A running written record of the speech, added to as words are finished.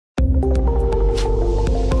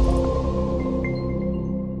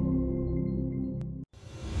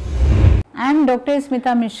am Dr.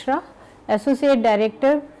 Smita Mishra, Associate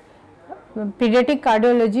Director, Paediatric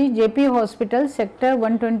Cardiology, Jaypee Hospital, Sector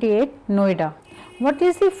 128, Noida. What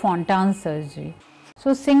is the Fontan surgery?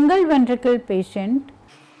 So, single ventricle patient,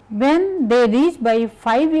 when they reach by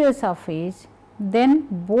 5 years of age, then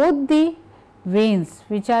both the veins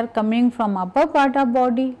which are coming from upper part of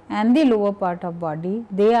body and the lower part of body,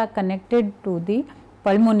 they are connected to the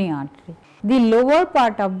pulmonary artery. The lower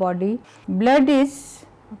part of body, blood is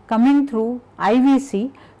coming through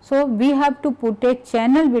IVC. So, we have to put a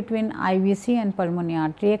channel between IVC and pulmonary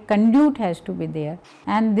artery, a conduit has to be there,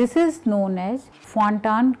 and this is known as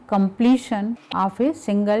Fontan completion of a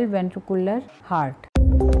single ventricular heart.